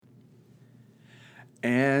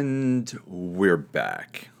And we're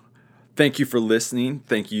back. Thank you for listening.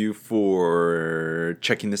 Thank you for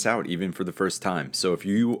checking this out, even for the first time. So, if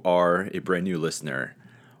you are a brand new listener,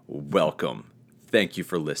 welcome. Thank you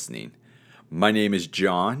for listening. My name is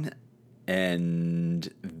John,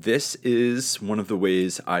 and this is one of the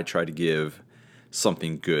ways I try to give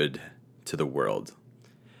something good to the world.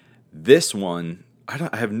 This one,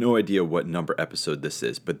 I have no idea what number episode this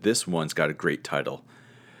is, but this one's got a great title.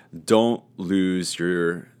 Don't lose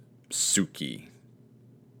your Suki.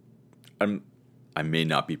 I may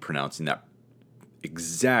not be pronouncing that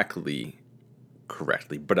exactly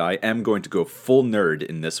correctly, but I am going to go full nerd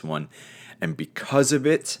in this one. And because of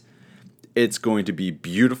it, it's going to be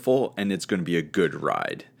beautiful and it's going to be a good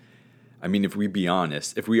ride. I mean, if we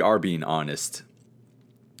are being honest,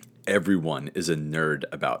 everyone is a nerd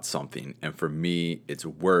about something. And for me, it's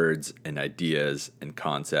words and ideas and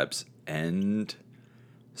concepts and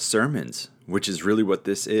sermons, which is really what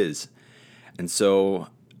this is. And so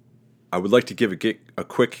I would like to give a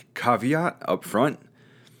quick caveat up front,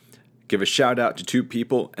 give a shout out to two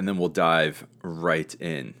people, and then we'll dive right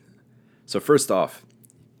in. So first off,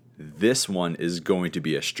 this one is going to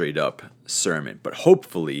be a straight up sermon, but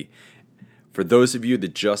hopefully for those of you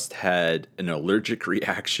that just had an allergic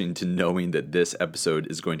reaction to knowing that this episode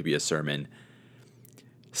is going to be a sermon,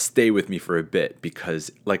 stay with me for a bit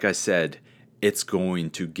because, like I said, it's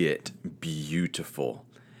going to get beautiful.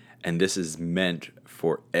 And this is meant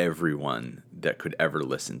for everyone that could ever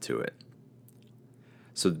listen to it.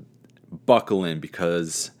 So buckle in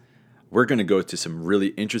because we're going to go to some really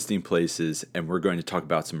interesting places and we're going to talk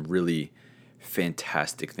about some really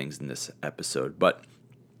fantastic things in this episode. But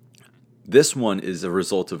this one is a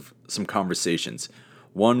result of some conversations.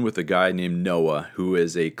 One with a guy named Noah, who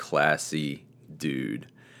is a classy dude.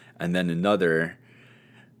 And then another,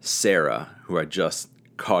 Sarah, who I just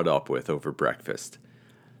caught up with over breakfast.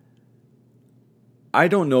 I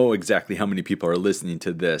don't know exactly how many people are listening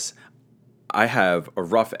to this. I have a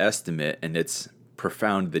rough estimate, and it's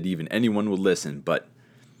profound that even anyone will listen. But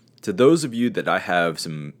to those of you that I have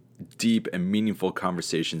some deep and meaningful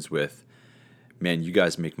conversations with, man, you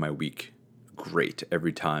guys make my week great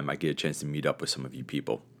every time I get a chance to meet up with some of you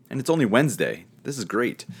people. And it's only Wednesday. This is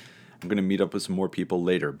great. I'm going to meet up with some more people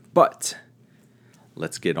later. But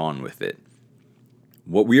let's get on with it.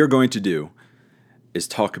 What we are going to do is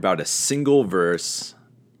talk about a single verse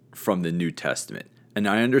from the New Testament. And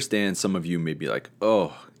I understand some of you may be like,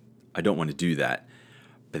 oh, I don't want to do that.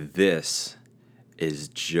 But this is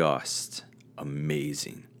just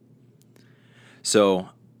amazing. So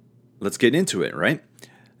let's get into it, right?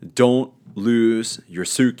 Don't lose your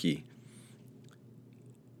Suki.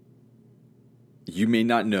 You may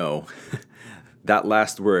not know that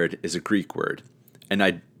last word is a Greek word. And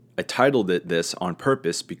I titled it this on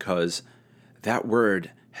purpose because that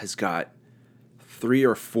word has got 3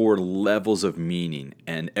 or 4 levels of meaning,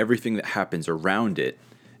 and everything that happens around it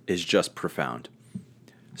is just profound.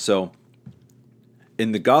 So,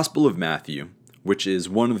 in the Gospel of Matthew, which is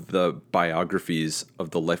one of the biographies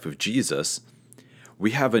of the life of Jesus,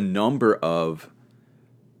 we have a number of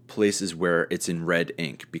places where it's in red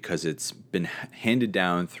ink because it's been handed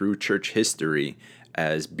down through church history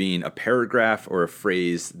as being a paragraph or a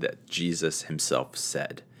phrase that Jesus himself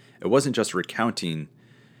said. It wasn't just recounting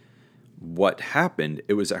what happened,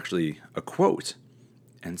 it was actually a quote.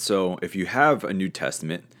 And so if you have a New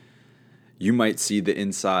Testament, you might see the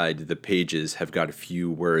inside, the pages have got a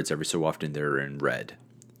few words every so often that are in red.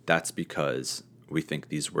 That's because we think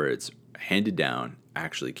these words handed down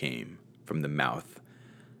actually came from the mouth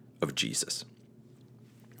of Jesus.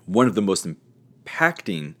 One of the most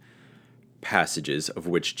impacting passages of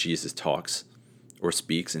which Jesus talks or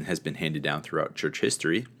speaks and has been handed down throughout church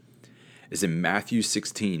history is in Matthew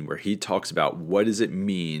 16, where he talks about what does it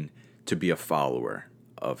mean to be a follower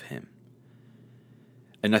of him.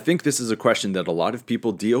 And I think this is a question that a lot of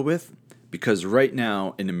people deal with because right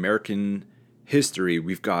now in American history,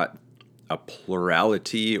 we've got a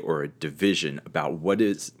plurality or a division about what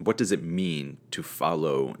does it mean to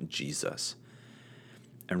follow Jesus.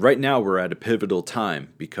 And right now we're at a pivotal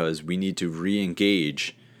time because we need to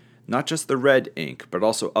re-engage not just the red ink, but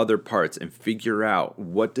also other parts and figure out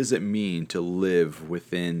what does it mean to live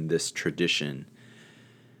within this tradition.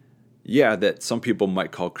 Yeah, that some people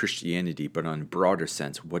might call Christianity, but on a broader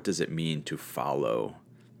sense, what does it mean to follow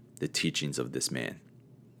the teachings of this man?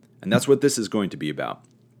 And that's what this is going to be about.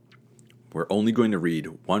 We're only going to read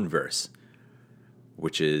one verse,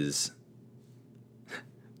 which is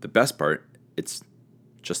the best part. It's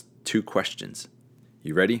just 2 questions.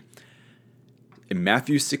 You ready? In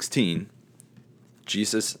Matthew 16,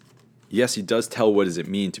 Jesus yes, he does tell what does it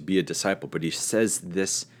mean to be a disciple, but he says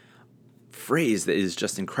this phrase that is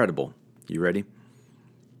just incredible. You ready?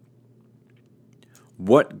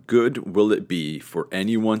 What good will it be for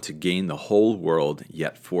anyone to gain the whole world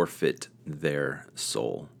yet forfeit their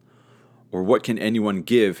soul? Or what can anyone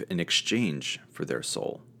give in exchange for their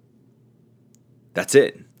soul? That's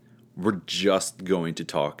it. We're just going to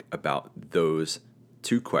talk about those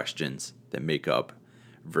two questions that make up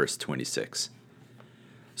verse 26.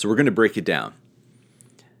 So we're going to break it down.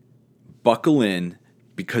 Buckle in,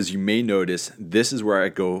 because you may notice this is where I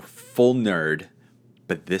go full nerd,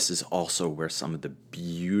 but this is also where some of the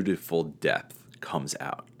beautiful depth comes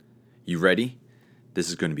out. You ready? This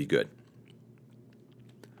is going to be good.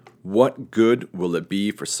 What good will it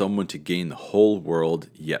be for someone to gain the whole world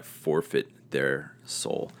yet forfeit their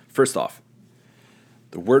soul? First off,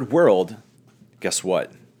 the word world, guess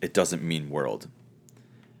what? It doesn't mean world.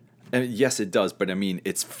 And yes, it does, but I mean,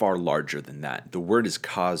 it's far larger than that. The word is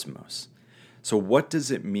cosmos. So what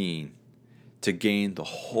does it mean to gain the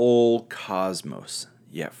whole cosmos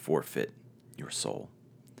yet forfeit your soul?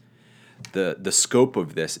 The scope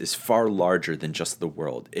of this is far larger than just the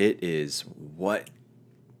world. It is, what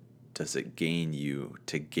does it gain you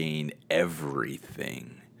to gain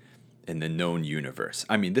everything in the known universe?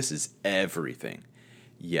 I mean, this is everything,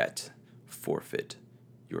 yet forfeit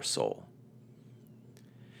your soul.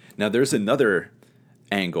 Now, there's another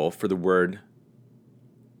angle for the word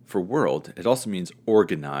for world. It also means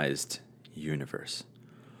organized universe.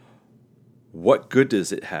 What good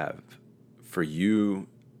does it have for you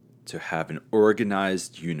to have an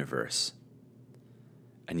organized universe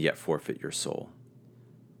and yet forfeit your soul?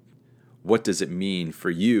 What does it mean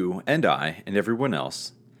for you and I and everyone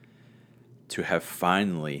else to have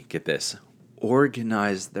finally, get this,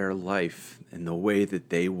 organized their life in the way that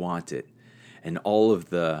they want it, and all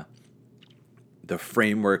of the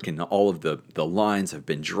framework and all of the lines have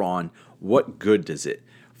been drawn? What good does it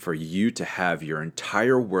for you to have your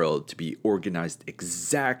entire world to be organized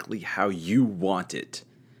exactly how you want it?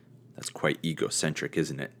 That's quite egocentric,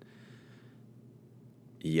 isn't it?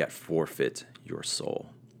 Yet forfeit your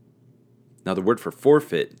soul. Now, the word for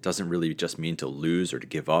forfeit doesn't really just mean to lose or to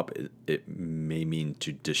give up. It may mean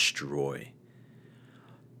to destroy.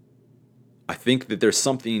 I think that there's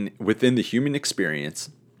something within the human experience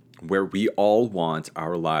where we all want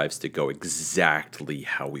our lives to go exactly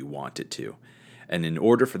how we want it to. And in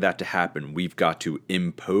order for that to happen, we've got to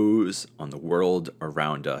impose on the world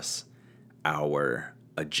around us our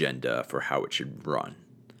agenda for how it should run,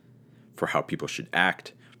 for how people should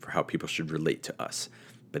act, for how people should relate to us.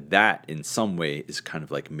 But that, in some way, is kind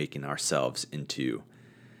of like making ourselves into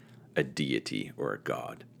a deity or a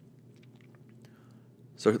god.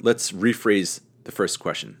 So let's rephrase the first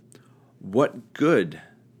question. What good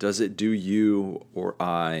does it do you or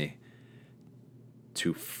I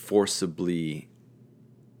to forcibly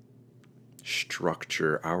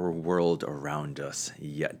structure our world around us,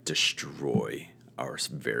 yet destroy our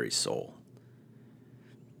very soul?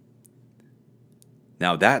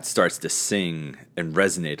 Now that starts to sing and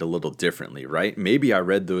resonate a little differently, right? Maybe I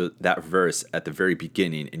read that verse at the very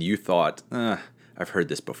beginning and you thought, I've heard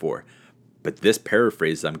this before. But this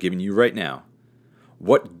paraphrase I'm giving you right now,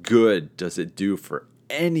 what good does it do for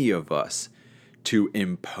any of us to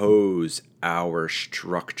impose our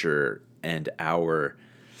structure and our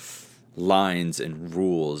lines and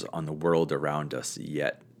rules on the world around us,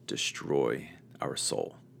 yet destroy our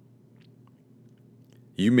soul?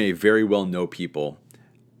 You may very well know people,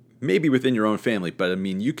 maybe within your own family, but I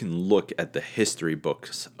mean, you can look at the history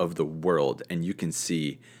books of the world and you can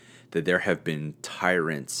see that there have been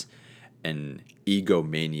tyrants and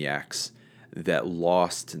egomaniacs that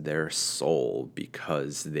lost their soul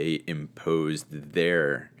because they imposed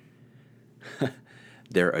their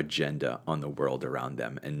agenda on the world around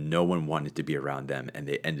them, and no one wanted to be around them, and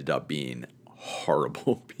they ended up being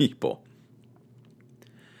horrible people.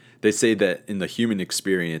 They say that in the human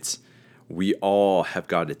experience, we all have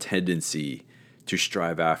got a tendency to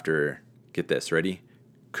strive after, get this, ready?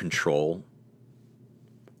 Control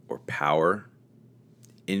or power,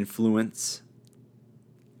 influence,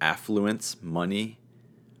 affluence, money,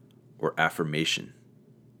 or affirmation.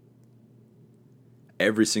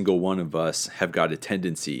 Every single one of us have got a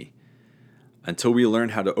tendency, until we learn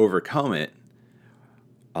how to overcome it.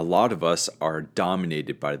 A lot of us are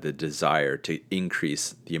dominated by the desire to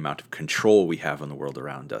increase the amount of control we have on the world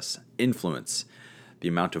around us, influence, the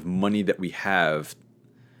amount of money that we have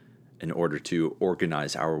in order to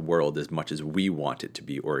organize our world as much as we want it to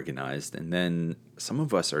be organized. And then some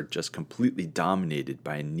of us are just completely dominated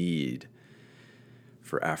by a need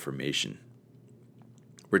for affirmation.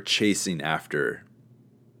 We're chasing after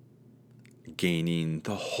gaining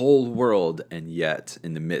the whole world, and yet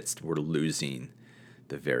in the midst we're losing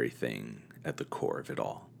the very thing at the core of it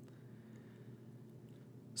all.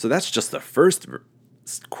 So that's just the first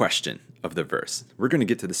question of the verse. We're going to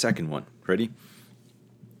get to the second one. Ready?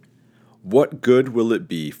 What good will it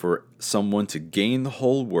be for someone to gain the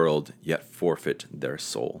whole world yet forfeit their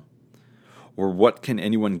soul? Or what can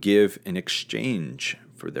anyone give in exchange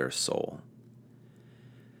for their soul?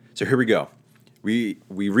 So here we go. We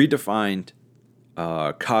redefined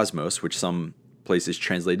cosmos, which some places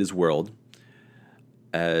translate as world,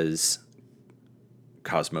 as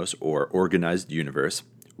cosmos or organized universe.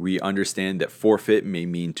 We understand that forfeit may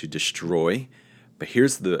mean to destroy, but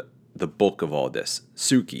here's the bulk of all this.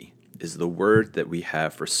 Suki is the word that we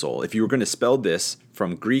have for soul. If you were going to spell this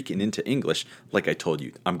from Greek and into English, like I told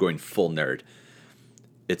you, I'm going full nerd.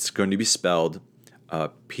 It's going to be spelled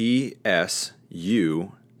P-S-U-C-H-E,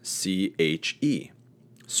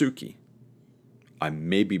 Suki. I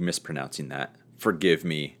may be mispronouncing that. Forgive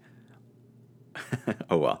me.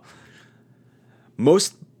 Oh well.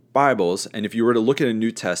 Most Bibles, and if you were to look at a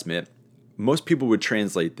New Testament, most people would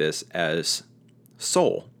translate this as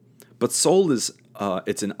soul. But soul is,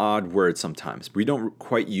 it's an odd word sometimes. We don't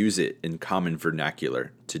quite use it in common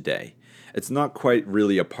vernacular today. It's not quite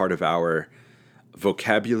really a part of our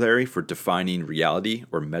vocabulary for defining reality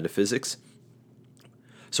or metaphysics.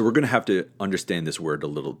 So we're going to have to understand this word a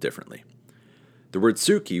little differently. The word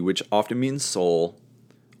suki, which often means soul,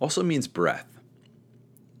 also means breath.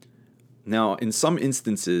 Now, in some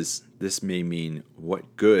instances, this may mean,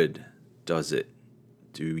 what good does it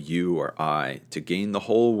do you or I to gain the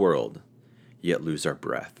whole world, yet lose our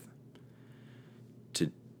breath?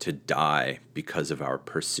 To die because of our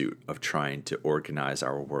pursuit of trying to organize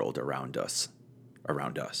our world around us,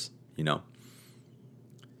 you know?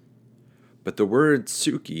 But the word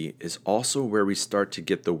suki is also where we start to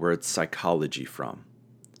get the word psychology from.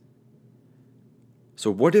 So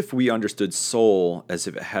what if we understood soul as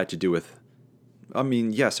if it had to do with,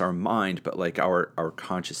 yes, our mind, but like our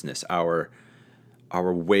consciousness, our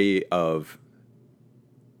way of,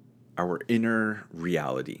 our inner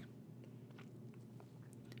reality.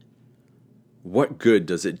 What good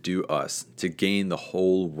does it do us to gain the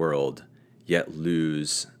whole world, yet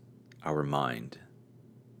lose our mind,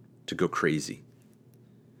 to go crazy?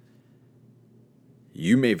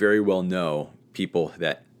 You may very well know people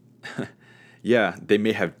that, yeah, they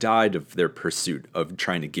may have died of their pursuit of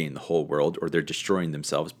trying to gain the whole world, or they're destroying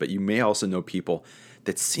themselves, but you may also know people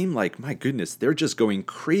that seem like, my goodness, they're just going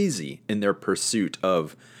crazy in their pursuit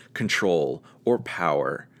of control or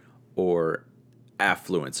power or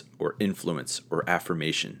affluence or influence or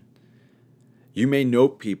affirmation. You may know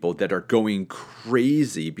people that are going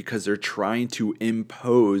crazy because they're trying to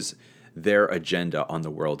impose their agenda on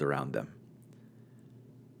the world around them.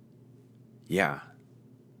 Yeah,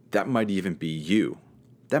 that might even be you.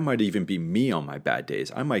 That might even be me on my bad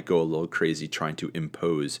days. I might go a little crazy trying to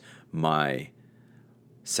impose my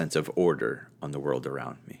sense of order on the world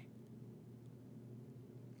around me.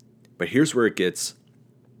 But here's where it gets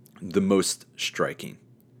the most striking.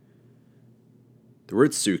 The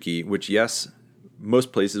word suki, which, yes,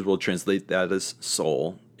 most places will translate that as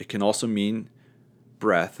soul. It can also mean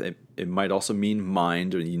breath. It might also mean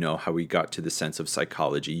mind, or you know how we got to the sense of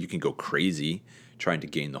psychology. You can go crazy trying to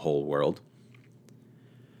gain the whole world.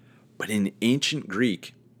 But in ancient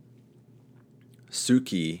Greek,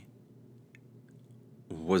 suki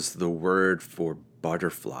was the word for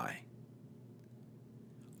butterfly.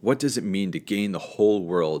 What does it mean to gain the whole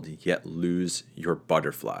world yet lose your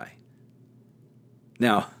butterfly?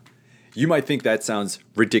 Now, you might think that sounds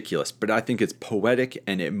ridiculous, but I think it's poetic,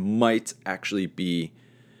 and it might actually be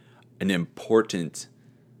an important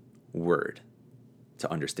word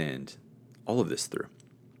to understand all of this through.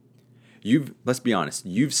 Let's be honest,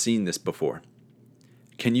 you've seen this before.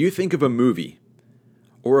 Can you think of a movie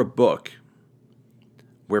or a book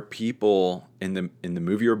where people in the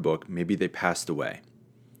movie or book, maybe they passed away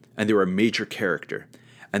and they were a major character,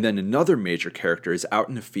 and then another major character is out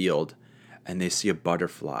in the field and they see a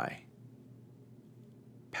butterfly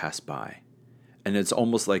pass by, and it's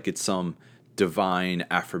almost like it's some divine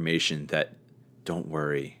affirmation that, don't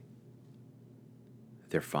worry,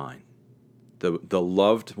 they're fine. The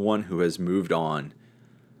loved one who has moved on,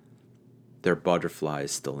 their butterfly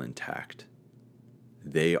is still intact.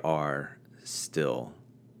 They are still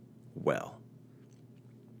well.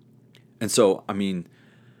 And so,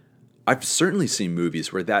 I've certainly seen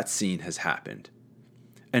movies where that scene has happened.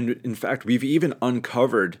 And in fact, we've even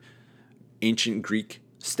uncovered ancient Greek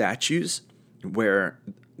statues where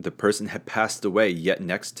the person had passed away, yet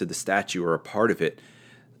next to the statue or a part of it,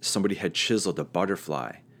 somebody had chiseled a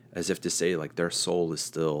butterfly as if to say, like, their soul is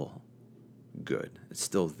still good. It's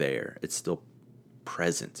still there. It's still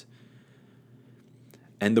present.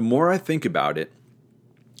 And the more I think about it,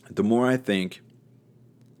 the more I think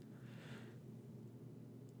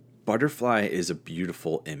butterfly is a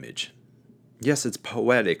beautiful image. Yes, it's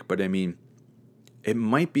poetic, but I mean, it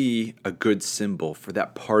might be a good symbol for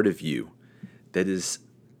that part of you that's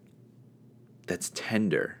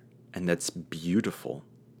tender and that's beautiful.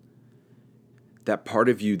 That part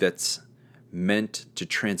of you that's meant to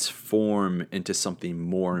transform into something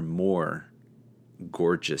more and more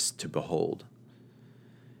gorgeous to behold.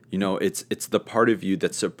 You know, it's the part of you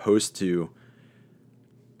that's supposed to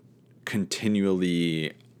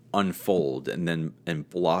continually unfold and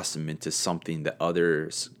blossom into something that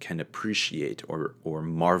others can appreciate or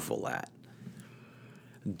marvel at.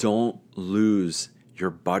 Don't lose your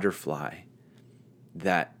butterfly,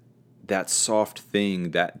 that soft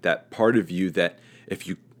thing, that part of you that if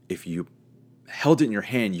you held it in your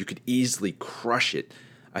hand, you could easily crush it.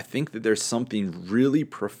 I think that there's something really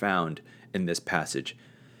profound in this passage.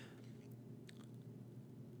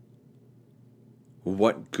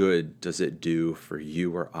 What good does it do for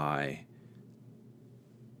you or I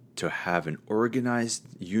to have an organized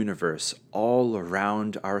universe all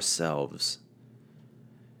around ourselves,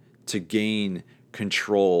 to gain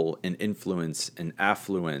control and influence and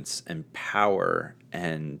affluence and power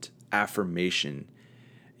and affirmation,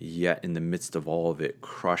 yet in the midst of all of it,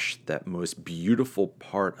 crush that most beautiful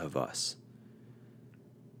part of us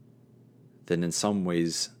that in some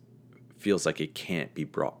ways feels like it can't be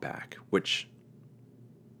brought back, which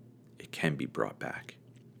it can be brought back.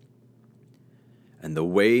 And the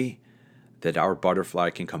way that our butterfly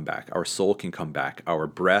can come back, our soul can come back, our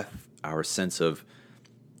breath, our sense of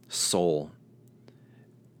soul,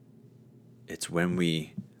 it's when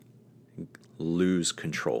we lose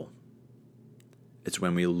control. It's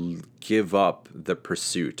when we give up the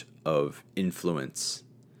pursuit of influence,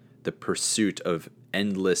 the pursuit of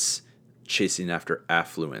endless chasing after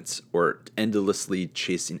affluence or endlessly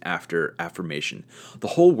chasing after affirmation. The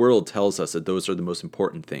whole world tells us that those are the most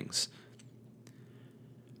important things.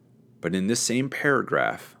 But in this same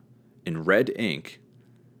paragraph, in red ink,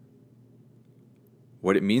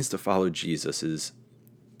 what it means to follow Jesus is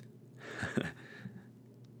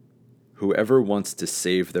whoever wants to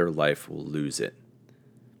save their life will lose it,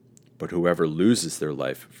 but whoever loses their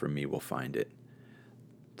life for me will find it.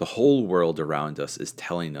 The whole world around us is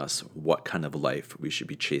telling us what kind of life we should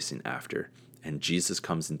be chasing after. And Jesus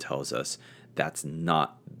comes and tells us that's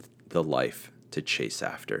not the life to chase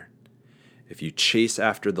after. If you chase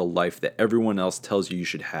after the life that everyone else tells you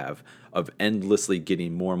should have, of endlessly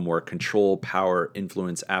getting more and more control, power,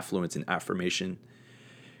 influence, affluence, and affirmation,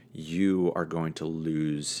 you are going to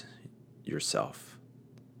lose yourself.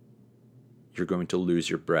 You're going to lose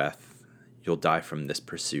your breath. You'll die from this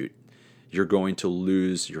pursuit. You're going to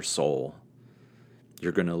lose your soul.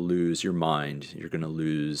 You're going to lose your mind. You're going to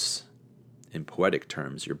lose, in poetic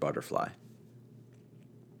terms, your butterfly.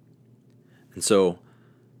 And so,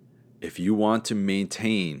 if you want to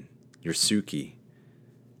maintain your Suki,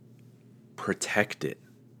 protect it.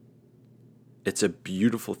 It's a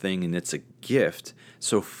beautiful thing and it's a gift.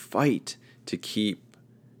 So fight to keep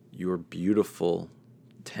your beautiful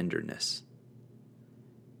tenderness.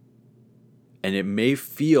 And it may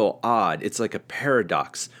feel odd. It's like a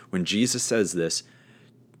paradox when Jesus says this.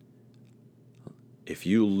 If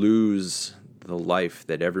you lose the life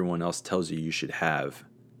that everyone else tells you should have,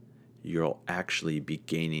 you'll actually be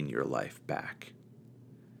gaining your life back.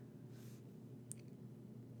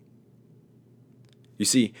 You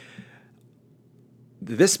see,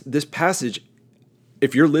 this passage,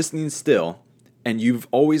 if you're listening still and you've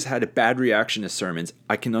always had a bad reaction to sermons,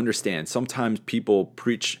 I can understand. Sometimes people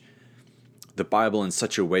preach the Bible in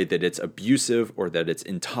such a way that it's abusive or that it's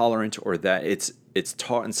intolerant or that it's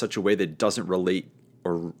taught in such a way that it doesn't relate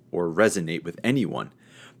or resonate with anyone.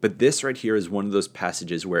 But this right here is one of those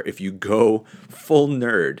passages where if you go full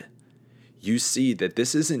nerd, you see that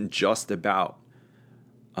this isn't just about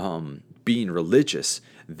being religious.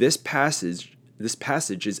 This passage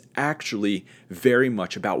is actually very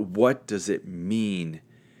much about what does it mean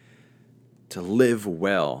to live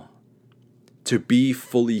well, to be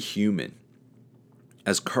fully human.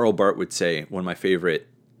 As Karl Barth would say, one of my favorite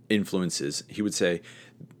influences, he would say,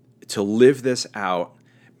 to live this out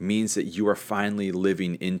means that you are finally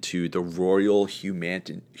living into the royal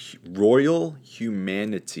humanity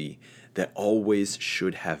that always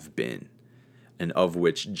should have been, and of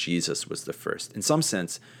which Jesus was the first. In some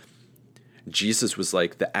sense, Jesus was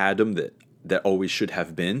like the Adam that always should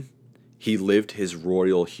have been. He lived his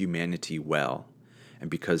royal humanity well. And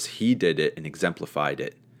because he did it and exemplified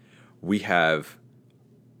it, we have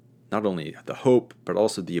not only the hope, but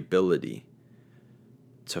also the ability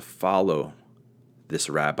to follow this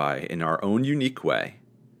rabbi in our own unique way,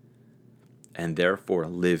 and therefore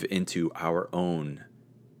live into our own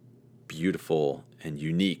beautiful and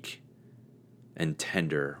unique and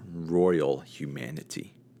tender royal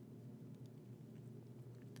humanity.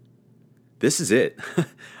 This is it.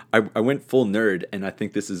 I went full nerd, and I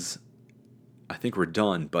think we're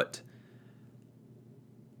done, but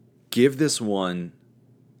give this one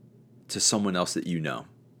to someone else that you know.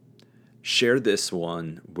 Share this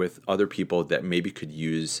one with other people that maybe could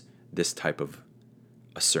use this type of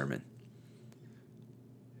a sermon.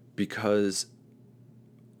 Because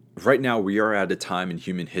right now we are at a time in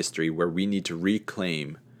human history where we need to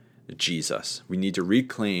reclaim Jesus. We need to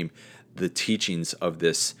reclaim the teachings of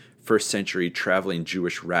this first century traveling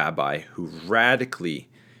Jewish rabbi who radically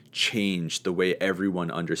changed the way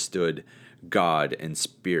everyone understood God and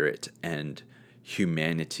spirit and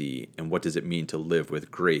humanity, and what does it mean to live with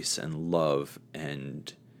grace and love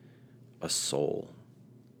and a soul.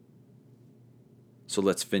 So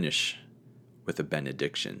let's finish with a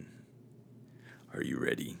benediction. Are you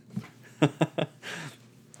ready?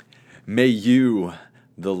 May you,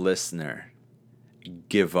 the listener,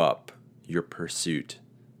 give up your pursuit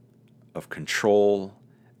of control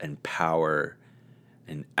and power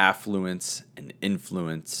and affluence and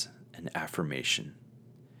influence and affirmation.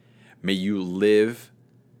 May you live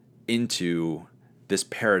into this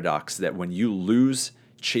paradox that when you lose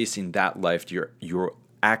chasing that life, you're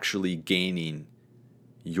actually gaining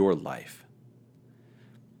your life.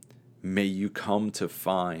 May you come to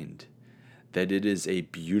find that it is a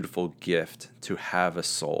beautiful gift to have a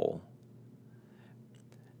soul.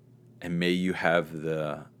 And may you have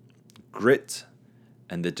the grit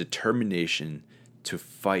and the determination to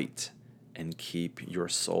fight and keep your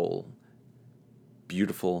soul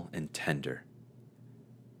beautiful and tender.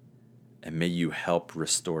 And may you help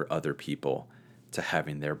restore other people to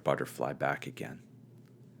having their butterfly back again.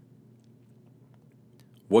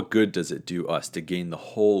 What good does it do us to gain the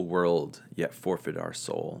whole world yet forfeit our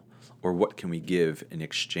soul? Or what can we give in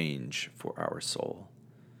exchange for our soul?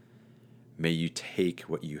 May you take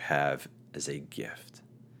what you have as a gift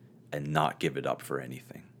and not give it up for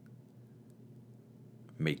anything.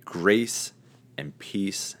 May grace and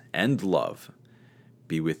peace and love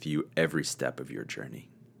be with you every step of your journey.